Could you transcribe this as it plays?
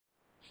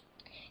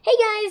Hey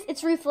guys,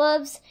 it's Lamby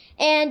Loves,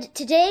 and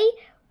today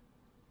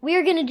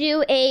we're gonna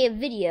do a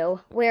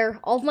video where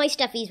all of my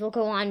stuffies will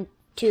go on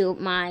to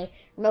my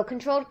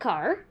remote-controlled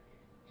car,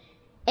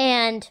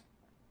 and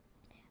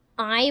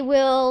I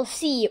will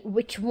see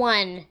which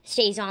one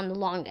stays on the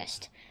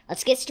longest.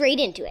 Let's get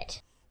straight into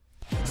it.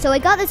 So I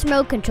got this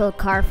remote-controlled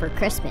car for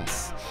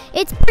Christmas.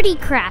 It's pretty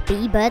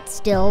crappy, but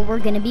still, we're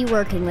gonna be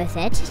working with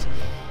it.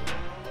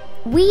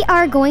 We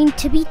are going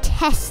to be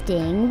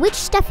testing which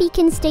stuffy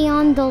can stay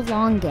on the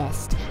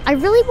longest. I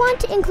really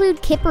want to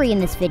include Kippery in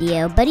this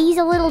video, but he's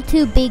a little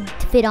too big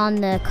to fit on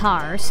the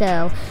car,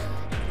 so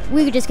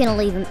we're just gonna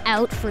leave him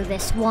out for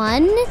this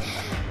one.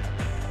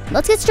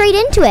 Let's get straight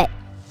into it.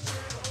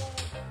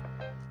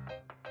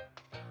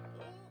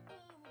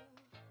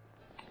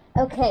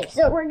 Okay,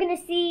 so we're gonna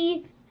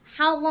see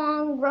how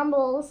long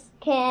Grumbles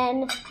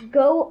can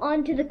go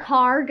onto the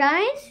car,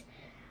 guys.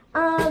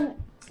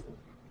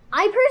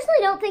 I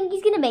personally don't think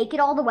he's going to make it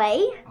all the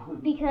way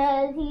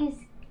because he's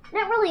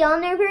not really on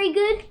there very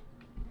good.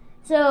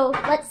 So,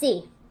 let's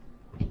see.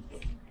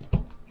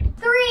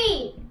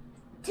 3,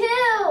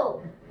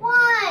 2,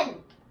 1.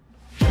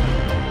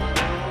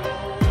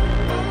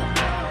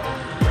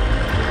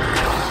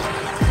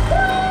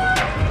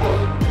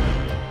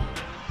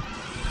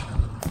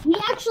 He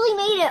actually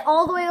made it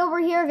all the way over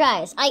here,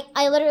 guys.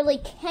 I literally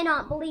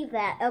cannot believe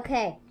that.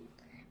 Okay.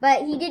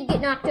 But he did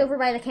get knocked over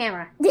by the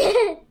camera.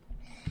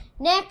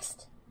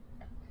 Next.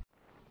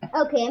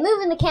 Okay, I'm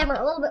moving the camera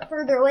a little bit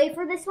further away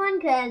for this one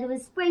because it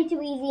was way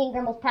too easy and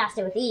Grumbles passed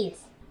it with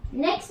ease.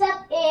 Next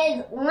up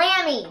is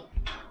Lamby.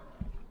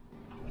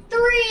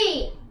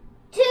 3,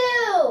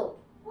 2,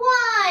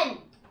 1.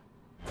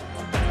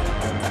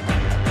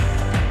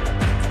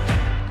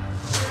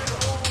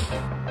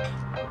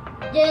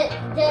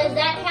 Does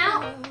that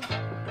count?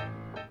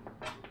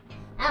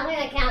 I don't think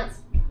that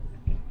counts.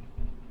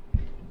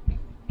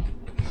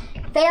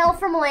 Fail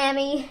from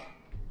Lamby.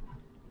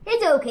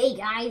 It's okay,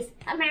 guys.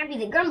 I'm happy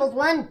that Grumbles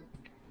won.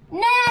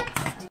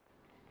 Next!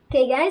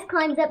 Okay, guys,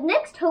 climbs up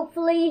next.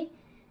 Hopefully,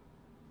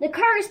 the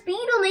car's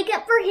speed will make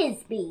up for his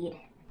speed.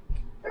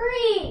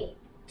 3,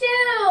 2,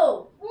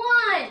 1.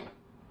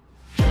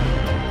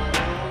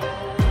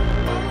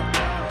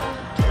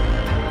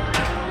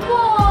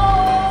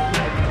 Whoa!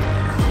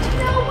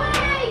 No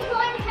way!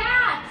 Climb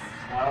past!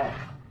 Wow.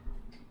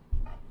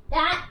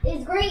 That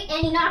is great,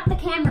 and he knocked the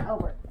camera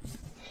over.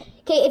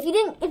 Okay, if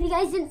you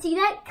guys didn't see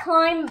that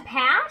climb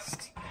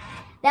past,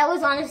 that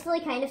was honestly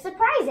kind of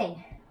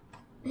surprising.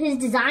 His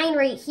design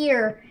right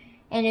here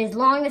and his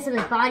longness of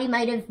his body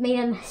might have made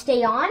him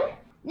stay on.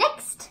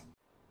 Next.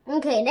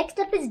 Okay, next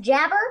up is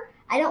Jabber.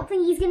 I don't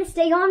think he's gonna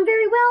stay on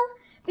very well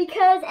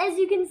because as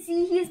you can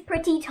see, he's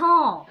pretty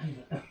tall.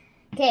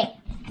 Okay,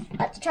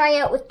 let's try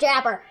out with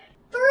Jabber.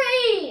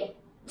 3,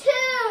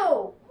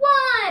 2,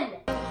 1.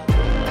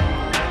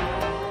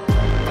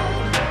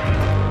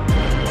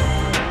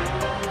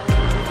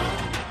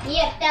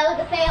 Yep, that was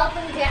a fail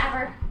from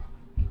Jabber.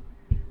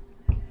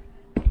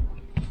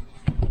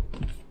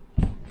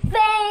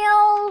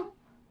 Fail!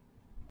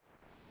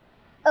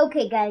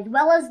 Okay, guys,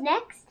 Wella's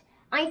next.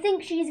 I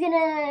think she's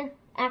gonna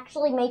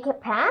actually make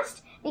it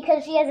past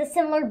because she has a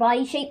similar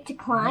body shape to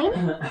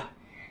climb.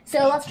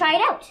 So let's try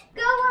it out.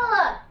 Go,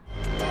 Wella!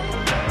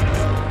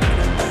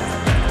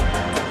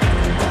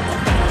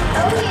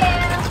 Oh,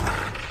 yeah.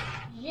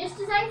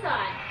 Just as I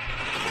thought.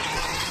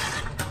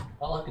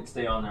 Well, I could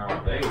stay on there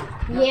all day.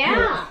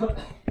 Yeah.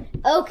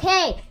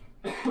 Okay.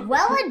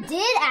 Wella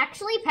did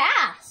actually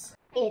pass.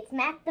 It's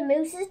Mac the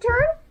Moose's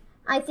turn.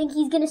 I think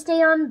he's going to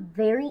stay on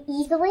very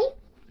easily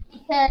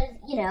because,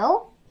 you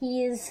know,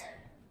 he's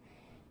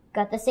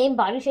got the same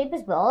body shape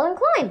as Wella and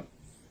climb.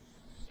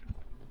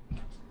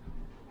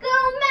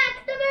 Go,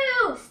 Mac the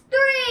Moose!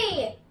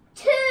 3,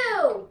 2,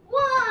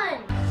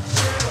 1.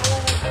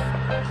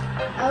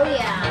 Oh,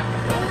 yeah.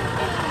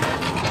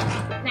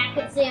 Mac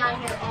could stay on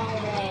here all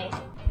day.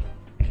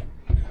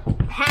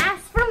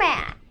 Pass for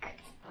Mac.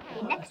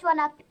 Okay, next one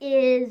up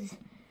is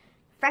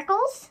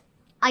Freckles.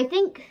 I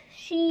think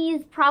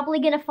she's probably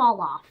gonna fall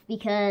off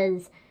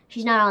because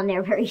she's not on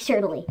there very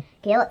sturdily.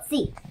 Okay, let's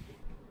see.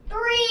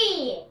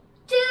 3,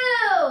 2,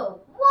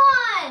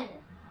 1.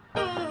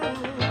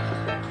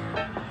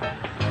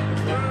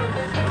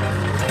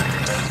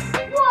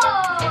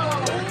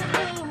 Whoa!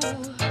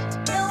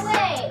 No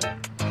way.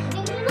 I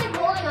think she's like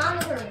holding on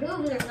with her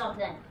hooves or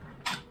something.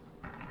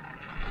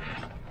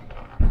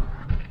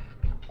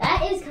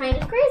 That is kind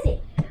of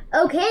crazy.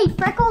 Okay,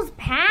 Freckles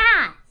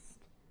passed.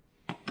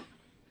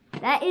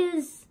 That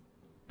is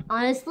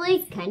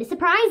honestly kind of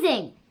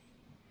surprising.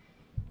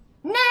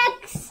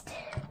 Next.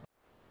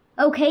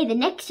 Okay, the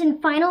next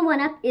and final one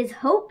up is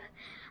Hope.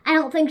 I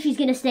don't think she's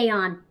gonna stay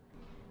on.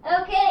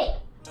 Okay.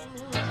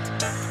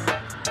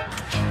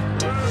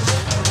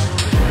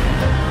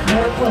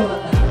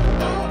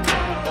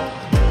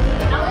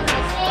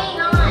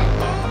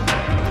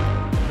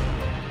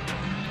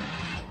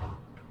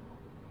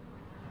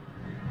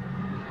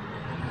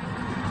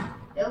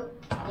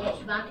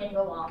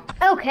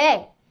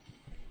 Okay,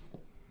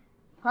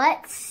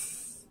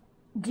 let's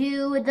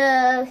do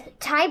the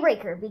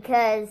tiebreaker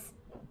because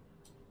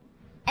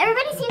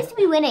everybody seems to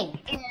be winning.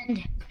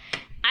 And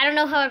I don't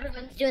know how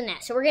everyone's doing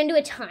that. So we're going to do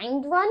a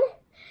timed run.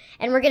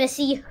 And we're going to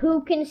see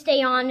who can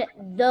stay on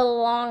the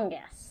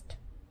longest.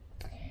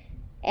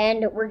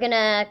 And we're going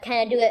to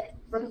kind of do it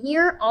from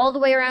here all the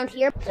way around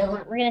here.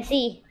 So we're going to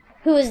see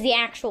who is the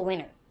actual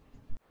winner.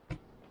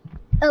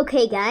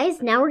 Okay, guys.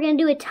 Now we're going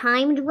to do a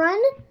timed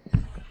run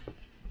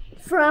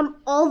from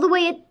all the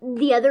way at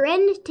the other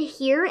end to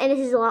here. And this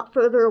is a lot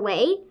further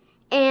away.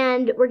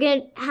 And we're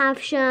going to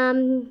have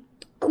some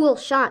cool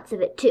shots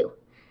of it, too.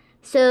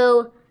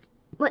 So,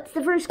 what's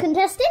the first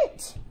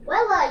contestant?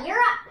 Wella, you're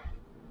up.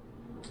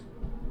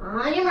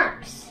 On your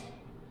marks.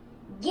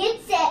 Get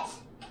set.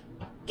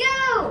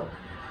 Go!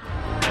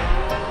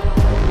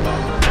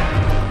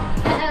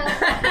 Uh-oh.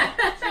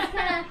 She's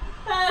kind of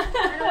a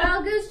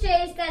wild goose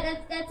chase.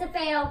 That's a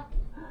fail.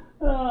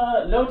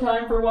 No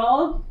time for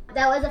Wella.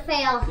 That was a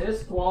fail.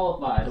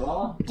 Disqualified,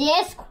 Wella.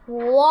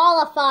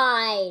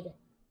 Disqualified.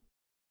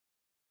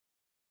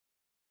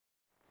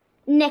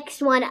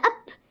 Next one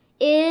up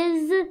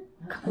is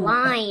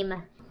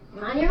climb.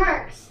 On your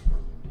marks.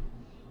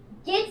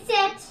 Get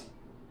set.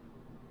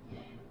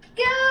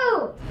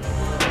 Go!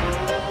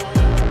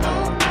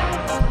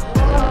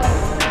 Whoa.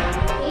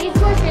 He's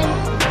pushing.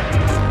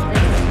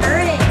 He's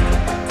hurting.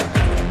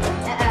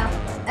 Uh-oh.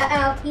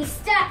 Uh-oh. He's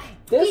stuck.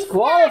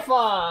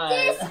 Disqualified!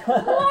 He's stuck.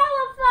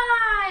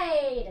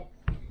 Disqualified!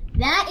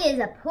 That is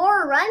a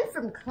poor run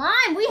from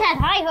Climb. We had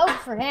high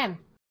hopes for him.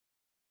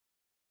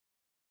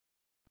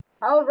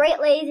 All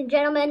right, ladies and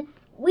gentlemen,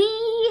 we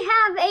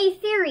have a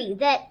theory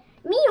that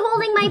me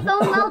holding my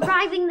phone while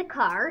driving the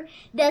car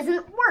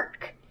doesn't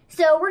work.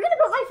 So we're going to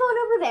put my phone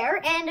over there,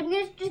 and I'm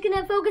just going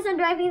to focus on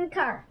driving the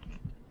car.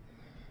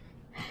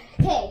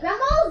 Okay,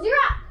 Grumbles, you're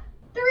up.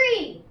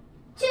 3,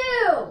 2,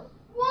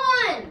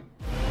 1.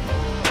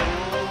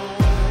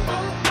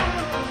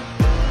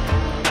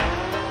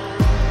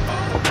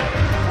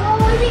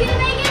 Oh, is he going to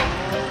make it?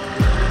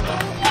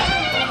 Yeah!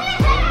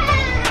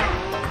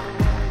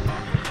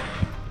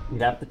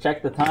 You'd have to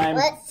check the time.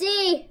 Let's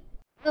see.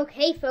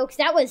 Okay, folks,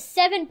 that was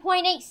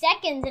 7.8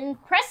 seconds, an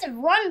impressive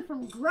run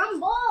from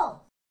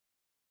Grumbles.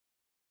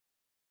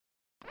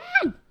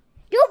 Dad,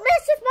 don't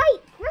mess with my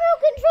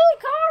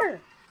remote-controlled car!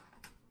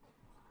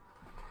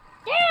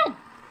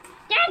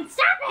 Dad,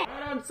 stop it!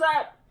 And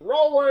set,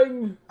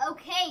 rolling.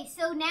 Okay,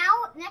 so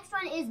now, next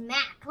one is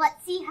Mac.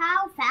 Let's see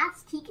how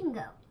fast he can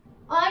go.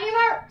 On your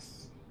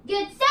marks,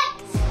 get set!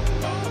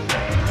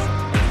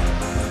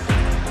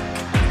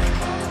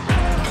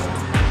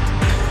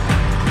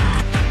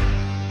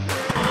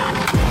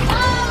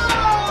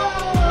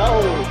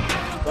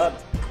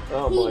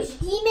 Oh boy.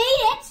 He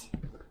made it!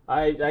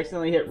 I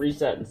accidentally hit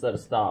reset instead of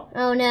stop.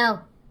 Oh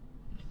no.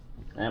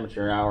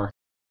 Amateur hour.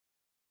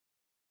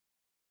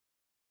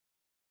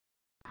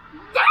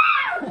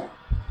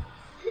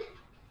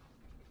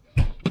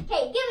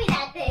 Hey, give me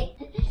that thing.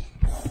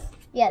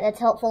 Yeah, that's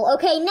helpful.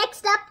 Okay,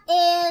 next up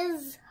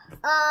is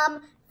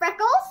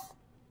Freckles.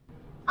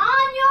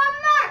 On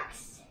your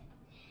marks.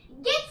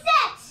 Get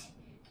set.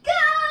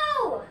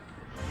 Go!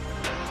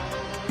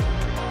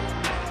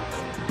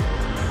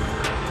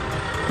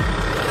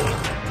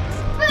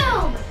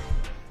 Boom!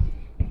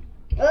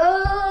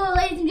 Oh,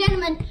 ladies and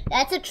gentlemen,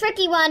 that's a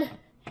tricky one.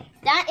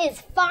 That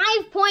is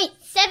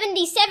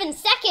 5.77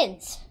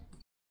 seconds.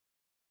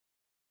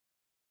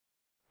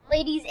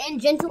 Ladies and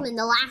gentlemen,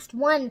 the last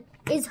one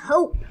is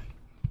Hope.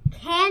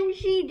 Can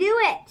she do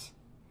it?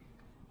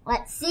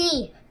 Let's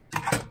see.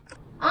 On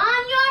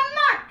your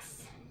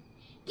marks.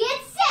 Get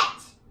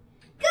set.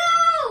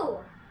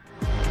 Go!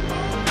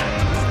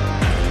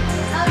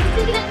 Oh, you're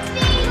picking up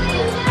speed,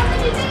 ladies and gentlemen.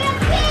 You're picking up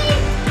speed.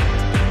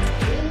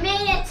 You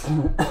made it.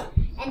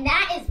 And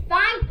that is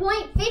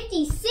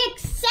 5.56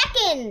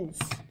 seconds.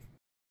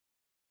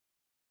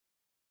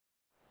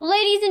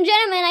 Ladies and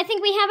gentlemen, I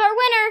think we have our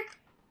winner.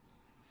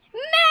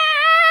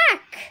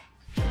 Mac!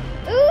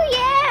 Ooh,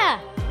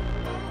 yeah!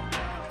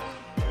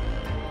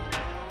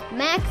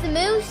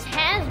 Maximus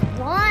has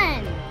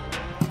won!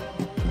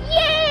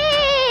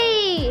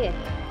 Yay!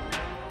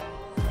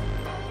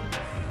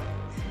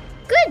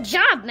 Good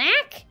job,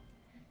 Mac!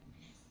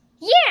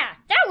 Yeah,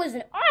 that was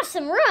an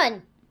awesome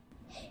run!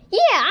 Yeah,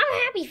 I'm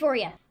happy for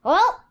you.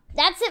 Well,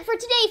 that's it for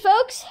today,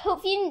 folks.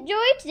 Hope you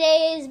enjoyed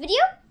today's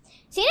video.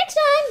 See you next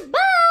time.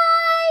 Bye!